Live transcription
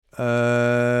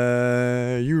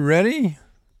You ready?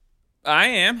 I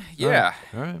am, yeah.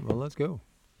 All right, well, let's go.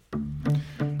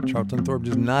 Charlton Thorpe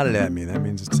just nodded at me. That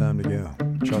means it's time to go.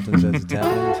 Charlton says it's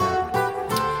happening, it's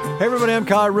happening. Hey, everybody, I'm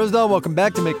Kyle Risdall. Welcome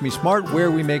back to Make Me Smart, where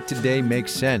we make today make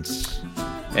sense.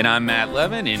 And I'm Matt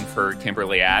Levin, in for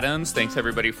Kimberly Adams. Thanks,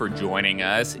 everybody, for joining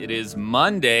us. It is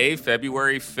Monday,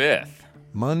 February 5th.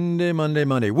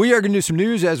 Monday. We are going to do some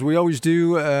news, as we always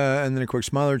do, and then a quick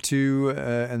smile or two,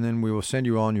 and then we will send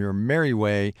you on your merry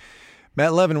way.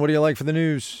 Matt Levin, what do you like for the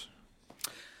news?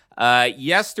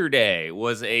 Yesterday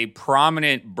was a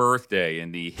prominent birthday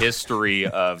in the history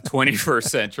of 21st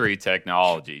century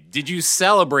technology. Did you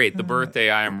celebrate the birthday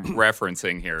I am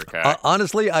referencing here, Kai?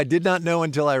 Honestly, I did not know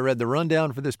until I read the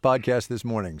rundown for this podcast this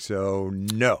morning, so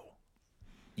no.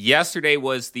 Yesterday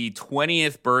was the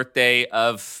 20th birthday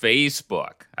of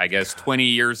Facebook. I guess 20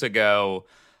 years ago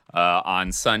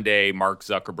on Sunday, Mark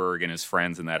Zuckerberg and his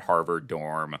friends in that Harvard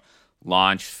dorm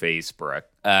launched Facebook.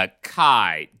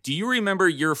 Kai, do you remember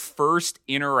your first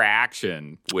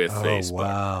interaction with Facebook?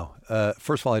 Wow.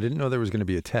 First of all, I didn't know there was going to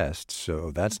be a test,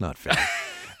 so that's not fair.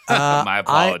 My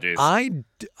apologies.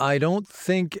 I don't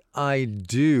think I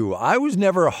do. I was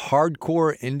never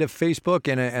hardcore into Facebook,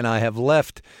 and I have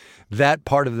left that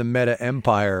part of the Meta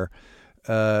empire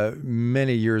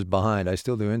many years behind. I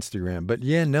still do Instagram. But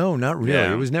yeah, no, not really.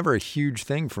 Yeah. It was never a huge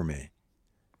thing for me.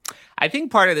 I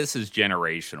think part of this is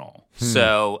generational.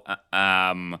 So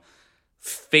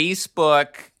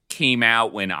Facebook came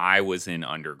out when I was in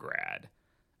undergrad.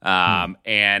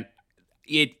 And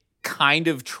it kind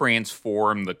of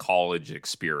transformed the college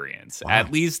experience. Wow. At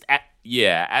least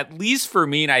for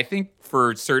me, and I think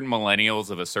for certain millennials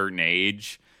of a certain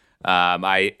age,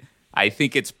 I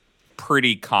think it's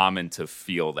pretty common to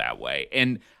feel that way.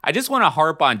 And I just want to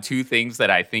harp on two things that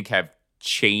I think have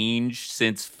changed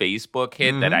since Facebook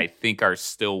hit that I think are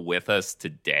still with us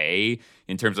today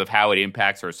in terms of how it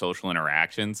impacts our social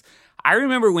interactions. I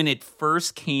remember when it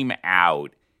first came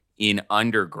out in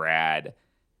undergrad,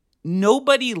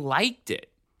 nobody liked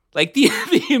it. Like the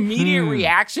immediate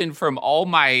reaction from all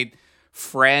my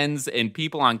friends and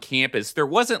people on campus, there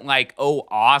wasn't like, oh,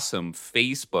 awesome,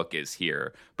 Facebook is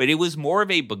here. But it was more of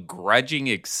a begrudging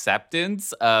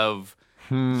acceptance of,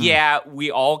 yeah, we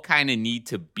all kind of need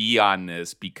to be on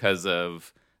this because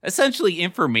of essentially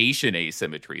information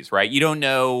asymmetries, right? You don't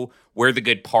know where the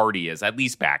good party is, at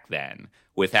least back then,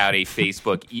 without a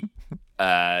Facebook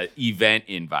event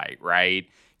invite, right?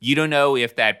 You don't know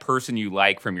if that person you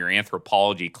like from your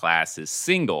anthropology class is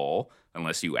single,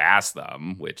 unless you asked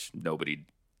them, which nobody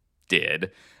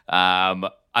did,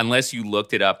 unless you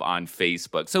looked it up on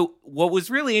Facebook. So what was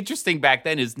really interesting back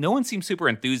then is no one seemed super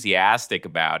enthusiastic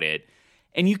about it.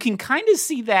 And you can kind of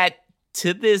see that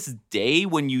to this day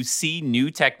when you see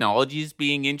new technologies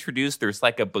being introduced. There's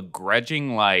like a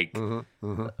begrudging, like,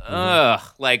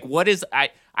 like what is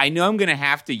I know I'm going to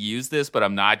have to use this, but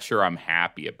I'm not sure I'm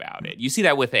happy about it. You see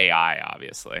that with AI,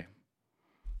 obviously.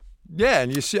 Yeah,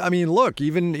 and you see, I mean, look,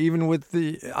 even with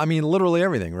literally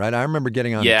everything, right? I remember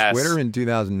getting on Twitter in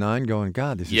 2009 going,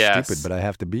 God, this is stupid, but I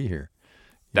have to be here.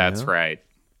 That's right.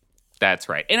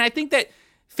 And I think that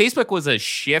Facebook was a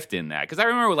shift in that because I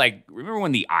remember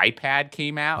when the iPad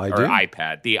came out,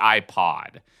 the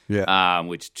iPod,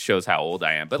 which shows how old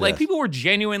I am. But like people were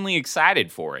genuinely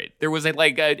excited for it. There was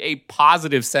a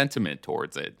positive sentiment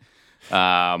towards it.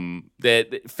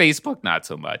 That Facebook, not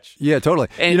so much. Yeah, totally.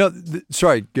 And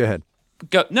sorry, go ahead.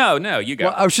 No, you go.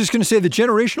 Well, I was just going to say the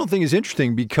generational thing is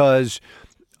interesting because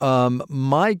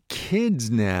my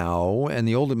kids now, and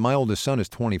my oldest son is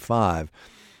 25.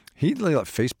 He like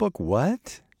Facebook,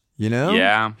 what? You know?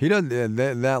 Yeah. He doesn't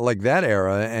that like that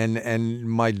era, and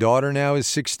my daughter now is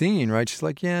 16, right? She's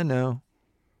like, yeah, no.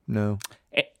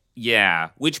 Yeah,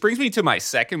 which brings me to my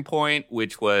second point,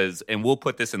 which was, and we'll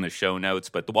put this in the show notes,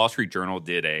 but the Wall Street Journal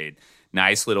did a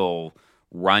nice little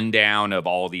rundown of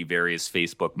all the various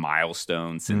Facebook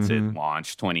milestones since it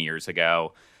launched 20 years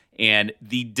ago. And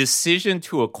the decision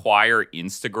to acquire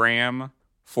Instagram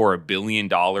for $1 billion in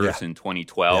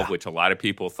 2012, which a lot of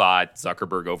people thought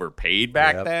Zuckerberg overpaid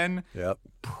back then. Yep.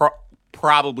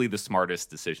 Probably the smartest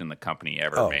decision the company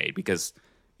ever made, because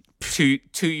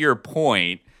to your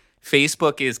point,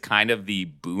 Facebook is kind of the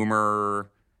boomer,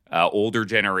 older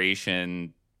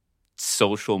generation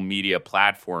social media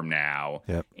platform now,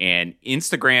 and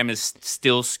Instagram is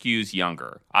still skews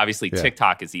younger. Obviously,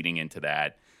 TikTok is eating into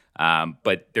that.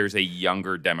 But there's a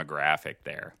younger demographic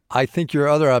there. I think your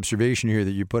other observation here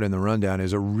that you put in the rundown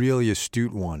is a really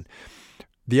astute one.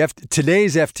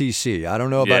 Today's FTC, I don't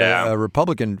know about a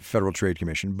Republican Federal Trade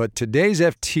Commission, but today's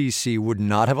FTC would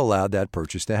not have allowed that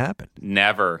purchase to happen.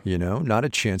 Never. Not a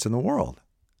chance in the world.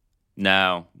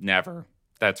 No, never.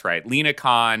 That's right. Lina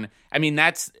Khan, I mean,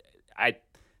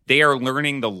 they are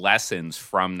learning the lessons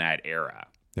from that era.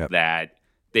 Yep. That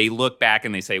they look back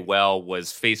and they say, well,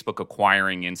 was Facebook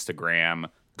acquiring Instagram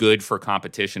good for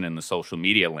competition in the social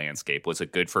media landscape? Was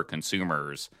it good for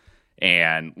consumers?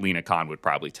 And Lina Khan would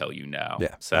probably tell you no.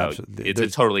 Yeah, so absolutely. It's a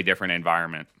totally different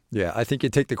environment. Yeah, I think you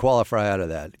take the qualifier out of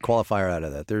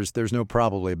that. There's no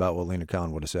probably about what Lina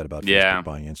Khan would have said about Facebook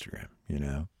buying Instagram, you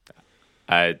know?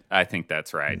 I think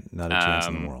that's right. Not a chance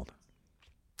in the world.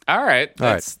 All right.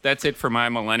 That's it for my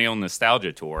millennial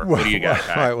nostalgia tour. What do you got,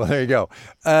 Kai? All right, well, there you go.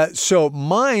 So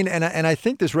mine, and I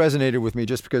think this resonated with me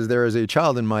just because there is a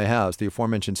child in my house, the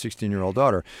aforementioned 16-year-old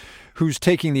daughter, who's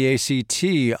taking the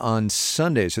ACT on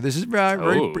Sunday. So this is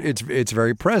it's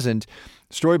very present.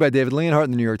 Story by David Leonhardt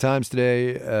in the New York Times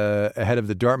today, ahead of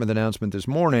the Dartmouth announcement this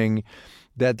morning,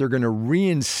 that they're going to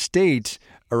reinstate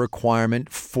a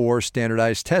requirement for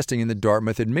standardized testing in the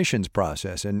Dartmouth admissions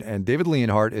process. And David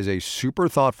Leonhardt is a super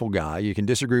thoughtful guy. You can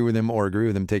disagree with him or agree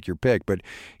with him, take your pick, but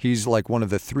he's like one of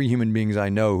the 3 human beings I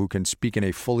know who can speak in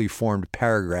a fully formed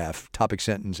paragraph, topic,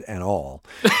 sentence, and all.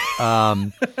 It's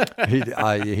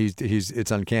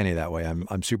uncanny that way.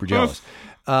 I'm super jealous.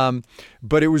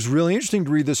 But it was really interesting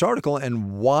to read this article,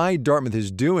 and why Dartmouth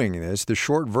is doing this. The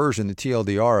short version, the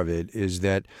TLDR of it, is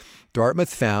that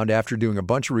Dartmouth found, after doing a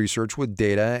bunch of research with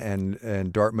data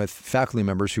and Dartmouth faculty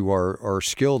members who are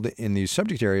skilled in these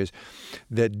subject areas,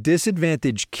 that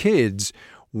disadvantaged kids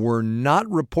were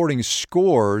not reporting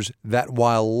scores that,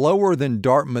 while lower than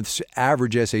Dartmouth's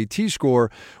average SAT score,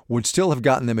 would still have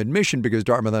gotten them admission, because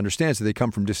Dartmouth understands that they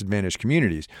come from disadvantaged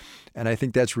communities. And I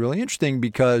think that's really interesting,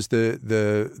 because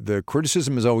the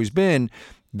criticism has always been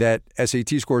that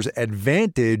SAT scores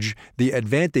advantage the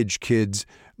advantaged kids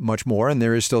much more, and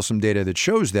there is still some data that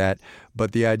shows that.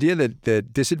 But the idea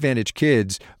that disadvantaged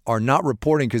kids are not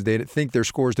reporting because they think their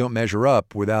scores don't measure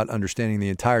up without understanding the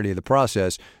entirety of the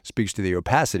process speaks to the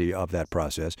opacity of that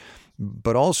process.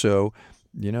 But also,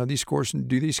 you know, these scores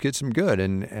do these kids some good,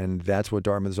 and that's what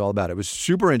Dartmouth is all about. It was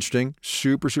super interesting,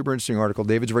 super interesting article.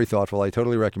 David's very thoughtful. I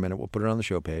totally recommend it. We'll put it on the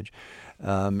show page.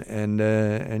 And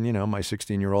you know, my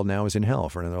 16-year-old now is in hell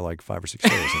for another like 5 or 6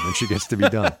 days, and then she gets to be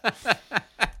done.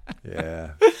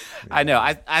 Yeah. I know.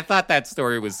 I thought that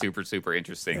story was super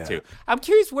interesting too. I'm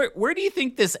curious, where do you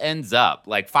think this ends up?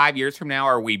 Like 5 years from now,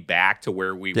 are we back to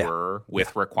where we were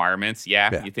with requirements?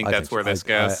 Yeah. You think that's where this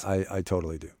goes? I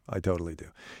totally do.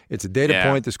 It's a data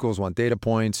point. The schools want data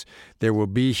points. There will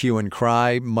be hue and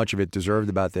cry, much of it deserved,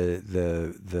 about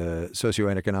the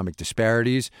socioeconomic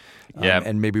disparities.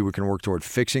 And maybe we can work toward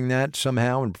fixing that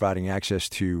somehow and providing access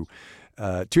to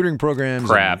tutoring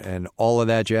programs and all of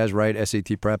that jazz, right?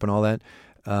 SAT prep and all that.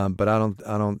 But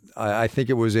I think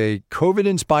it was a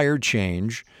COVID-inspired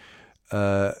change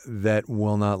that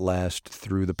will not last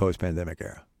through the post-pandemic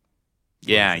era.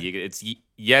 Yeah, it's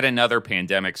yet another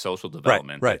pandemic social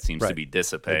development that seems to be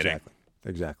dissipating.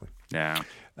 Exactly. Yeah.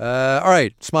 All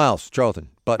right, Smiles, Charlton,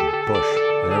 button, push.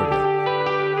 There we go.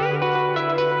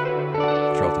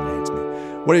 Charlton hates me.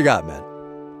 What do you got, man?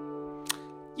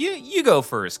 You go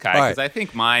first, Kai, because I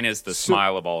think mine is the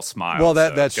smile of all smiles. Well,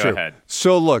 that's go true. Ahead.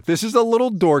 So, look, this is a little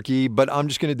dorky, but I'm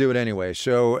just going to do it anyway.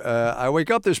 So, I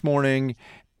wake up this morning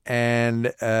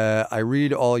and I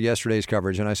read all yesterday's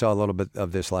coverage, and I saw a little bit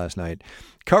of this last night.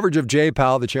 Coverage of Jay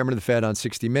Powell, the chairman of the Fed, on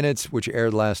 60 Minutes, which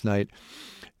aired last night,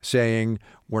 saying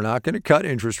we're not going to cut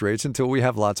interest rates until we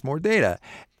have lots more data.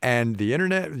 And the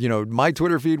internet, you know, my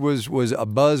Twitter feed was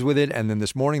abuzz with it. And then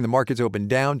this morning, the markets opened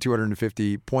down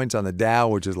 250 points on the Dow,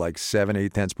 which is like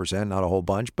 7-8/10%, not a whole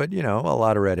bunch, but, you know, a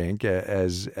lot of red ink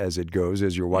as it goes,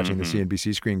 as you're watching the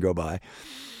CNBC screen go by.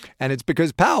 And it's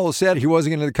because Powell said he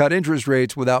wasn't going to cut interest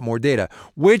rates without more data,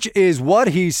 which is what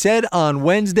he said on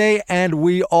Wednesday. And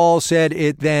we all said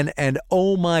it then. And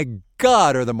oh my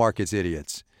God, are the markets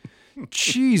idiots.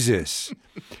 Jesus.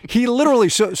 He literally,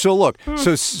 so look,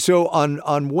 so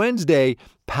on Wednesday,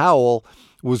 Powell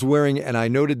was wearing, and I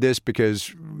noted this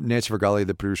because Nancy Vergali,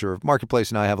 the producer of Marketplace,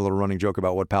 and I have a little running joke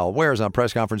about what Powell wears on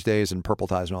press conference days and purple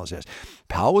ties and all this.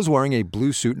 Powell was wearing a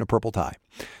blue suit and a purple tie.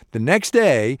 The next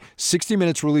day, 60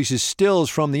 Minutes releases stills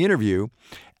from the interview,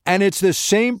 and it's the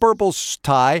same purple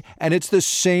tie and it's the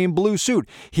same blue suit.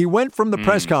 He went from the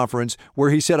press conference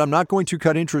where he said, I'm not going to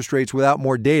cut interest rates without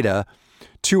more data,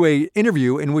 to a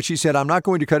interview in which he said, I'm not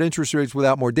going to cut interest rates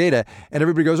without more data. And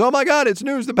everybody goes, oh my God, it's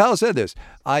news that Powell said this.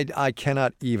 I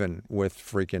cannot even with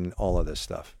freaking all of this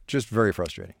stuff. Just very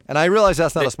frustrating. And I realize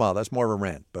that's not a smile. That's more of a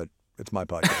rant, but it's my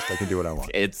podcast. I can do what I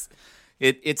want. It's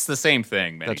the same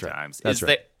thing many times. That's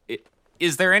right.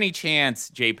 Is there any chance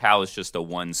Jay Powell is just a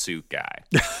one suit guy?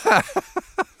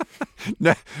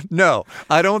 No,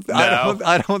 I don't.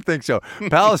 I don't think so.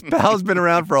 Pal's been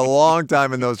around for a long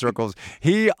time in those circles.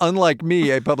 He, unlike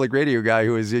me, a public radio guy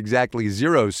who has exactly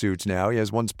 0 suits now. He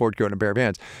has 1 sport coat and a pair of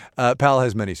pants. Pal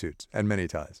has many suits and many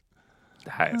ties.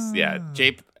 Nice. Yeah,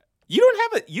 Jay.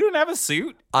 You don't have a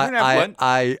suit.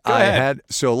 I had.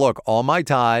 So look, all my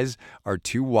ties are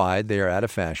too wide. They are out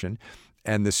of fashion.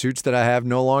 And the suits that I have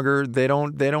no longer, they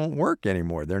don't work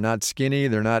anymore. They're not skinny.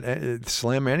 They're not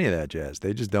slim, any of that jazz.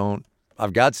 They just don't.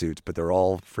 I've got suits, but they're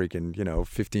all freaking,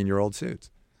 15-year-old suits.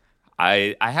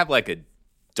 I have like a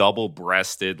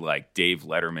double-breasted, like Dave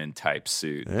Letterman type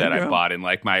suit that I bought in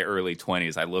like my early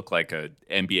 20s. I look like a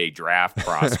NBA draft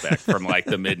prospect from like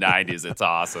the mid-90s. It's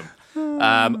awesome.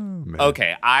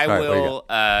 Okay, I will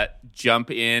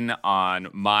jump in on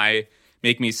my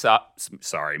Make Me Smile.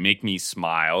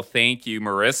 Thank you,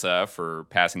 Marissa, for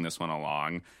passing this one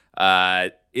along.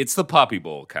 It's the Puppy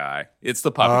Bowl, Kai. It's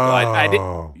the Puppy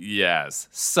Bowl. Yes.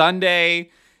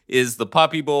 Sunday is the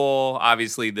Puppy Bowl.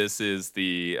 Obviously, this is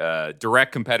the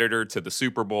direct competitor to the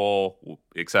Super Bowl,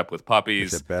 except with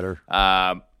puppies. Is it better?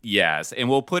 Yes. And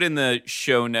we'll put in the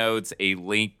show notes a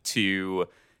link to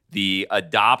the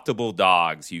adoptable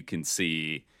dogs you can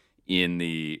see in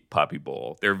the Puppy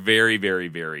Bowl. They're very, very,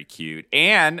 very cute.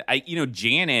 And,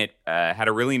 Janet had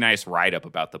a really nice write-up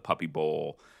about the Puppy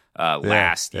Bowl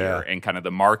last year and kind of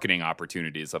the marketing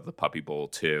opportunities of the Puppy Bowl,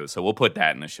 too. So we'll put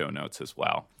that in the show notes as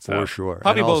well. For sure.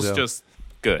 Puppy Bowl's just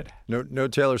good. No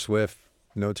Taylor Swift,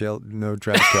 no Travis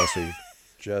Kelce,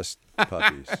 just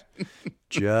puppies.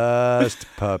 Just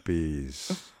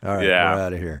puppies. All right, we're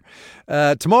out of here.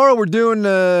 Tomorrow we're doing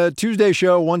a Tuesday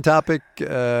show, one topic,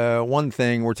 one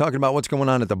thing. We're talking about what's going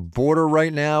on at the border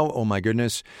right now. Oh, my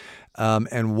goodness.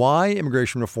 And why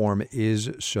immigration reform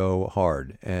is so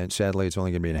hard. And sadly, it's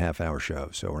only going to be a half-hour show,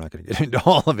 so we're not going to get into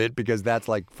all of it because that's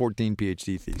like 14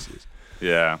 PhD theses.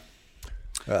 Yeah.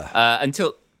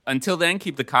 Until then,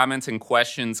 keep the comments and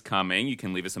questions coming. You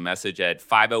can leave us a message at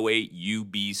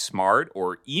 508-UB-SMART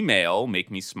or email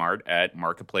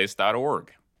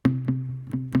makemesmart@marketplace.org.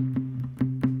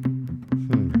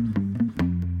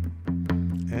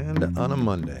 And on a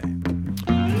Monday.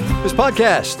 This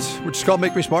podcast, which is called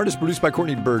Make Me Smart, is produced by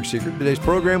Courtney Bergsieker. Today's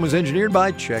program was engineered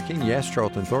by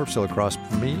Charlton Thorpe, still across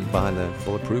from me behind the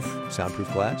bulletproof,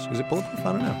 soundproof glass. Is it bulletproof?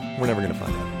 I don't know. We're never going to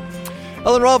find out.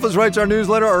 Ellen Rolfes writes our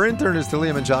newsletter. Our intern is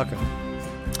Talia Menchaca.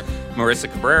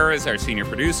 Marissa Cabrera is our senior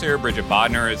producer. Bridget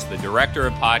Bodner is the director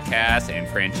of podcasts. And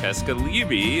Francesca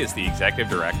Levy is the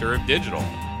executive director of digital.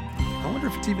 I wonder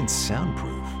if it's even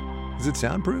soundproof. Is it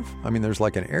soundproof? I mean, there's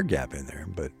like an air gap in there,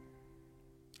 but...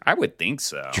 I would think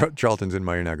so. Charlton's in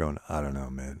my ear now going, I don't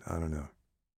know, man. I don't know.